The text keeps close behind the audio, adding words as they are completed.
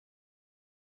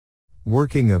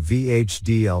Working a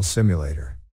VHDL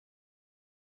simulator.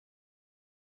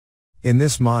 In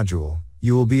this module,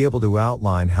 you will be able to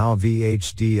outline how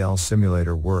VHDL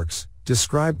simulator works,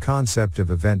 describe concept of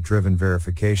event-driven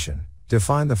verification,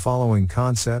 define the following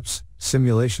concepts: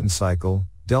 simulation cycle,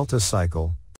 delta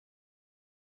cycle.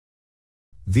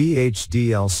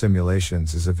 VHDL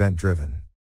simulations is event-driven.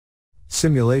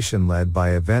 Simulation led by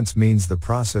events means the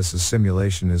process's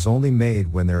simulation is only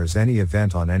made when there is any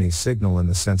event on any signal in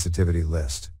the sensitivity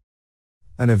list.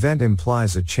 An event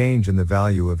implies a change in the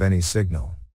value of any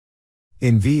signal.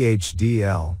 In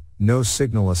VHDL, no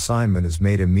signal assignment is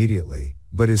made immediately,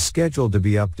 but is scheduled to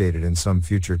be updated in some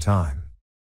future time.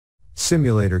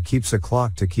 Simulator keeps a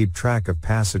clock to keep track of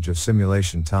passage of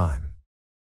simulation time.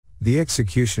 The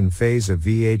execution phase of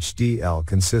VHDL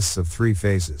consists of 3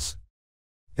 phases.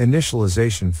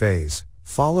 Initialization phase,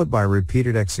 followed by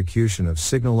repeated execution of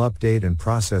signal update and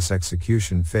process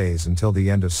execution phase until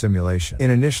the end of simulation. In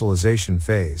initialization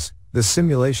phase, the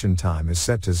simulation time is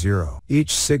set to 0.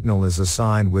 Each signal is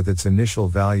assigned with its initial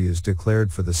values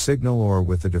declared for the signal or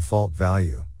with the default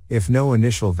value, if no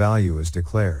initial value is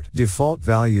declared. Default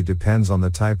value depends on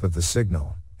the type of the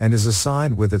signal, and is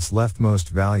assigned with its leftmost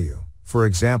value. For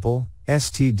example,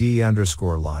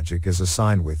 std_logic is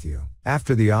assigned with U.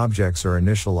 After the objects are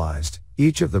initialized,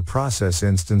 each of the process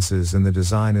instances in the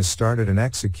design is started and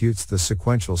executes the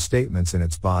sequential statements in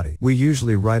its body. We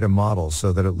usually write a model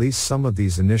so that at least some of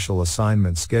these initial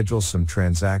assignments schedule some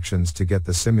transactions to get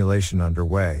the simulation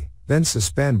underway, then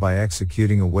suspend by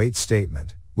executing a wait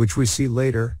statement, which we see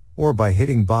later, or by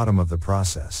hitting bottom of the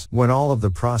process. When all of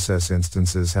the process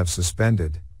instances have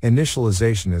suspended,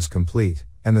 initialization is complete,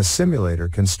 and the simulator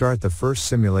can start the first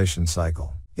simulation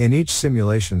cycle. In each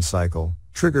simulation cycle,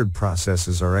 triggered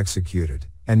processes are executed,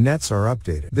 and nets are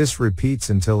updated. This repeats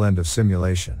until end of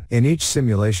simulation. In each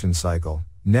simulation cycle,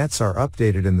 nets are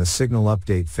updated in the signal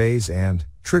update phase and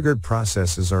triggered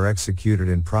processes are executed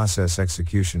in process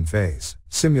execution phase.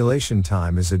 Simulation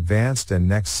time is advanced and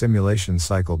next simulation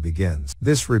cycle begins.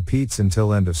 This repeats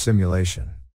until end of simulation.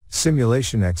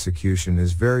 Simulation execution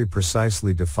is very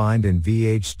precisely defined in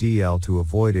VHDL to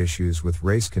avoid issues with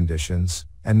race conditions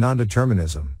and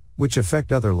nondeterminism, which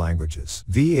affect other languages.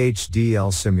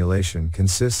 VHDL simulation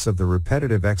consists of the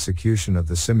repetitive execution of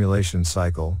the simulation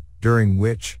cycle, during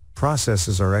which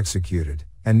processes are executed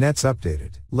and nets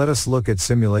updated. Let us look at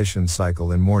simulation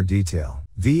cycle in more detail.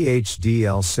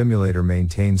 VHDL simulator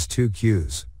maintains 2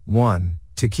 queues: 1,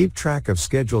 to keep track of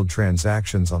scheduled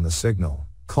transactions on the signal,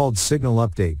 called signal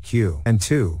update queue, and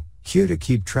 2, queue to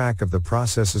keep track of the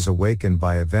processes awakened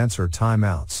by events or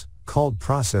timeouts, called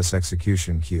process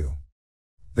execution queue.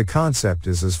 The concept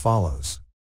is as follows.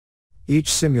 Each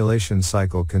simulation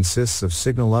cycle consists of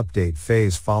signal update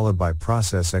phase followed by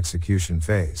process execution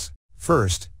phase.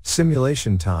 First,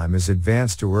 simulation time is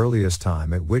advanced to earliest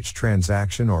time at which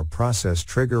transaction or process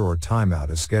trigger or timeout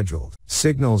is scheduled.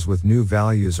 Signals with new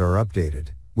values are updated,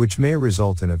 which may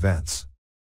result in events.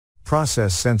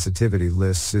 Process sensitivity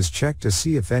lists is checked to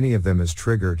see if any of them is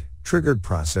triggered. Triggered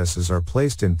processes are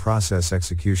placed in process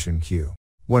execution queue.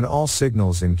 When all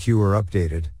signals in queue are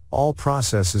updated, all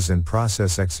processes in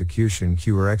process execution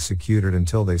queue are executed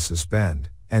until they suspend,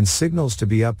 and signals to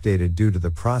be updated due to the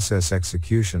process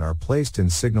execution are placed in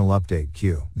signal update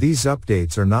queue. These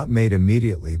updates are not made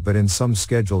immediately but in some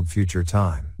scheduled future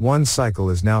time. One cycle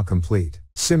is now complete.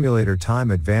 Simulator time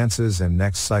advances and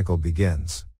next cycle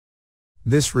begins.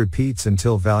 This repeats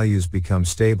until values become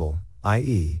stable,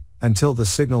 i.e., until the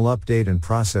signal update and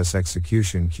process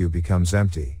execution queue becomes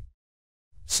empty.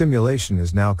 Simulation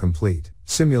is now complete.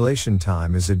 Simulation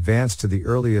time is advanced to the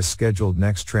earliest scheduled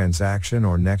next transaction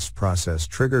or next process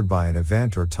triggered by an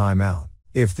event or timeout.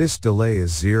 If this delay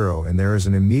is 0 and there is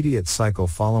an immediate cycle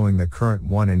following the current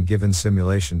one in given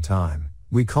simulation time,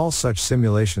 we call such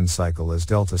simulation cycle as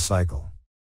delta cycle.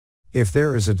 If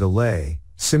there is a delay,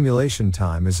 simulation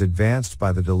time is advanced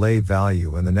by the delay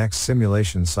value and the next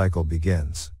simulation cycle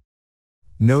begins.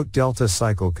 Note: delta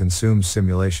cycle consumes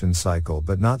simulation cycle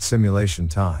but not simulation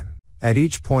time. At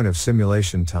each point of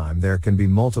simulation time there can be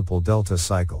multiple delta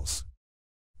cycles.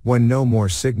 When no more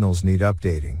signals need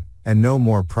updating, and no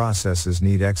more processes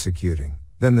need executing,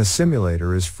 then the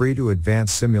simulator is free to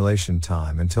advance simulation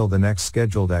time until the next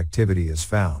scheduled activity is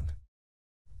found.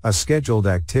 A scheduled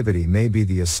activity may be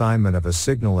the assignment of a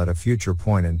signal at a future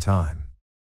point in time.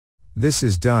 This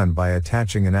is done by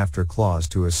attaching an after clause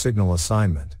to a signal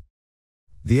assignment.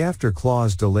 The after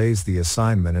clause delays the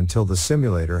assignment until the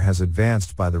simulator has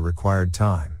advanced by the required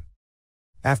time.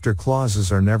 After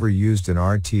clauses are never used in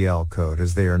RTL code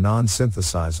as they are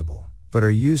non-synthesizable, but are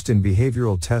used in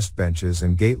behavioral test benches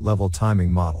and gate-level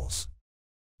timing models.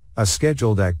 A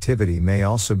scheduled activity may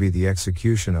also be the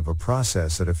execution of a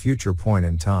process at a future point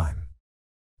in time.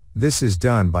 This is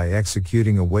done by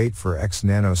executing a wait for x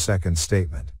nanoseconds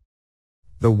statement.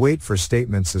 The wait for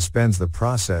statement suspends the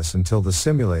process until the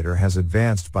simulator has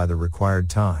advanced by the required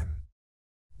time.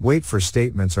 Wait for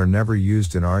statements are never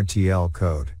used in RTL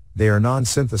code, they are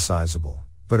non-synthesizable,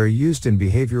 but are used in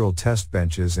behavioral test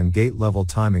benches and gate-level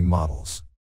timing models.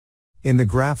 In the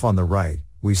graph on the right,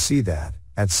 we see that,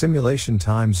 at simulation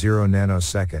time 0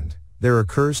 nanosecond, there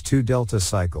occurs 2 delta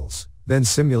cycles, then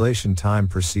simulation time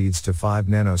proceeds to 5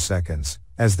 nanoseconds,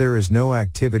 as there is no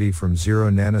activity from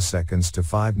 0 nanoseconds to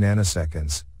 5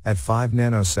 nanoseconds, at 5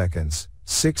 nanoseconds,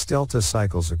 6 delta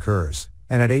cycles occurs,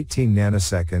 and at 18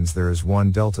 nanoseconds there is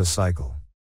 1 delta cycle.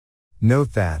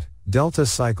 Note that, delta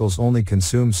cycles only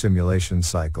consume simulation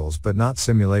cycles but not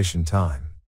simulation time.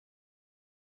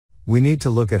 We need to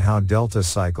look at how delta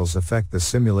cycles affect the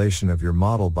simulation of your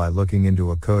model by looking into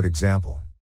a code example.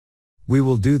 We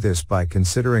will do this by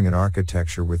considering an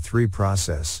architecture with 3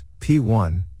 processes,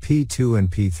 P1, P2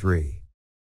 and P3.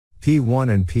 P1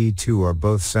 and P2 are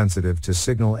both sensitive to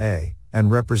signal A, and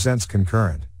represents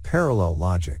concurrent, parallel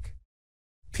logic.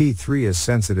 P3 is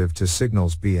sensitive to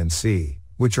signals B and C,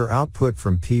 which are output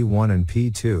from P1 and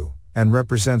P2, and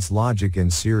represents logic in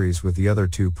series with the other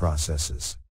 2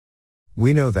 processes.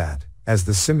 We know that, as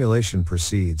the simulation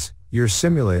proceeds, your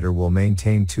simulator will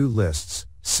maintain 2 lists,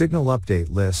 signal update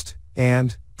list,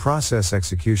 and process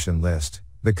execution list,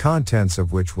 the contents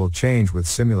of which will change with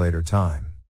simulator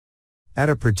time. At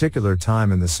a particular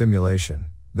time in the simulation,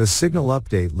 the signal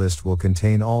update list will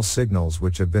contain all signals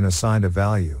which have been assigned a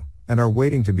value, and are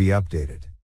waiting to be updated.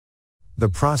 The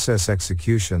process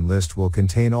execution list will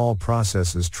contain all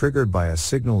processes triggered by a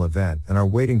signal event and are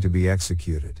waiting to be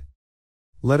executed.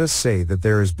 Let us say that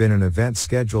there has been an event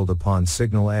scheduled upon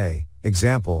signal A,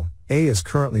 example, A is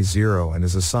currently 0 and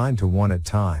is assigned to 1 at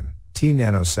time, t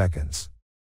nanoseconds.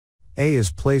 A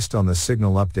is placed on the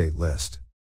signal update list.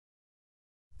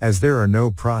 As there are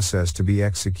no process to be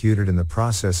executed in the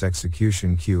process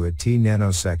execution queue at t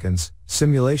nanoseconds,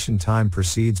 simulation time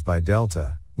proceeds by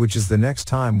delta, which is the next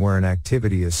time where an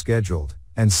activity is scheduled,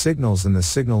 and signals in the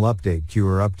signal update queue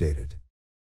are updated.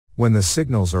 When the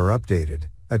signals are updated,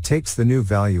 A takes the new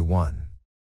value 1.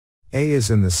 A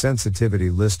is in the sensitivity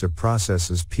list of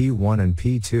processes P1 and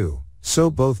P2,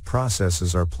 so both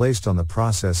processes are placed on the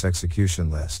process execution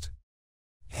list.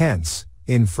 Hence,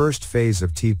 in first phase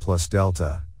of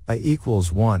t+delta, A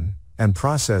equals 1, and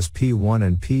process P1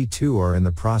 and P2 are in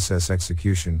the process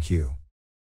execution queue.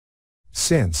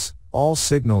 Since all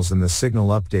signals in the signal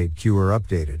update queue are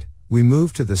updated, we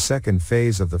move to the second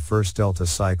phase of the first delta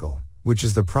cycle, which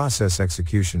is the process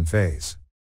execution phase.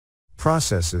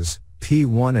 Processes,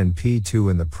 P1 and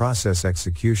P2 in the process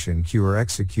execution queue are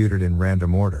executed in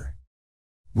random order.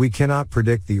 We cannot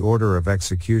predict the order of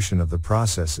execution of the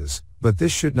processes, but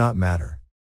this should not matter.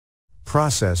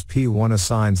 Process P1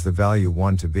 assigns the value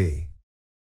 1 to B.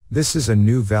 This is a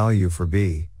new value for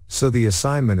B, so the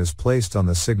assignment is placed on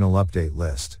the signal update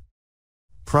list.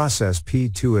 Process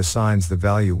P2 assigns the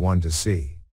value 1 to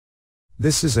C.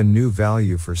 This is a new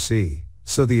value for C,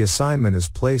 so the assignment is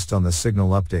placed on the signal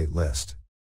update list.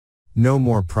 No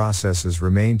more processes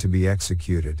remain to be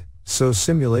executed, so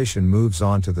simulation moves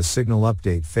on to the signal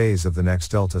update phase of the next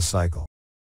delta cycle.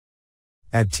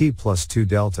 At t+2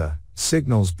 delta,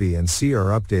 signals B and C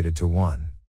are updated to 1.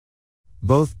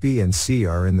 Both B and C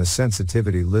are in the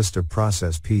sensitivity list of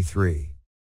process P3.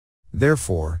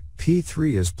 Therefore,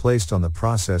 P3 is placed on the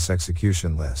process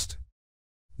execution list.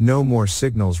 No more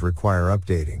signals require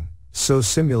updating, so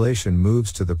simulation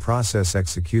moves to the process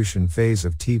execution phase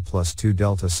of t+2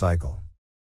 delta cycle.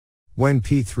 When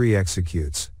P3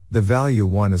 executes, the value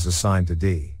 1 is assigned to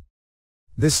D.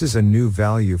 This is a new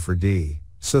value for D,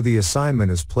 so the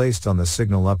assignment is placed on the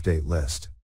signal update list.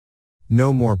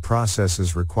 No more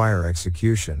processes require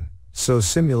execution, so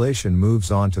simulation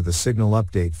moves on to the signal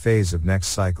update phase of next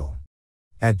cycle.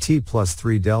 At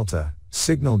t+3 delta,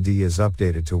 signal D is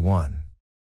updated to 1.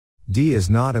 D is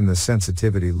not in the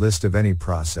sensitivity list of any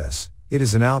process, it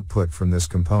is an output from this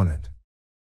component.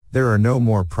 There are no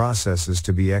more processes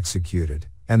to be executed,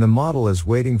 and the model is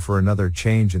waiting for another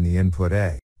change in the input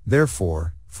A.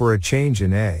 Therefore, for a change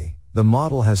in A, the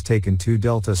model has taken 2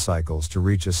 delta cycles to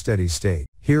reach a steady state.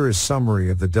 Here is summary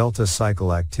of the delta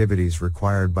cycle activities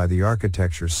required by the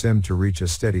architecture sim to reach a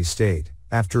steady state,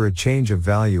 after a change of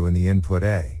value in the input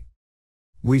A.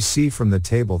 We see from the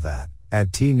table that,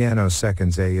 at t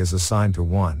nanoseconds A is assigned to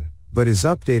 1, but is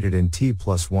updated in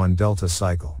t+1 delta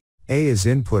cycle. A is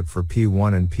input for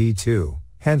P1 and P2,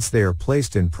 hence they are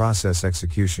placed in process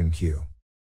execution queue.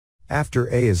 After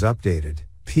A is updated,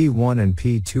 P1 and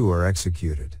P2 are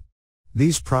executed.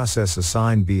 These process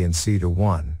assign B and C to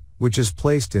 1, which is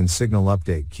placed in signal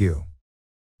update queue.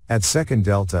 At second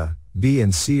delta, B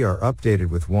and C are updated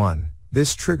with 1,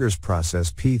 this triggers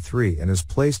process P3 and is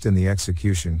placed in the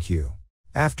execution queue.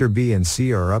 After B and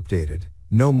C are updated,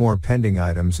 no more pending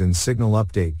items in signal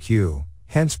update queue,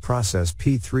 hence process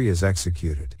P3 is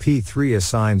executed. P3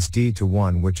 assigns D to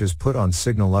 1, which is put on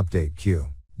signal update queue.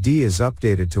 D is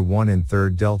updated to 1 in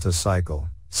third delta cycle.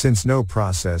 Since no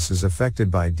process is affected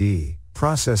by D,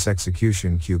 process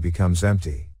execution queue becomes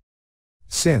empty.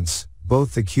 Since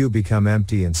both the queue become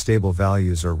empty and stable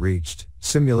values are reached,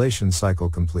 simulation cycle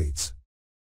completes.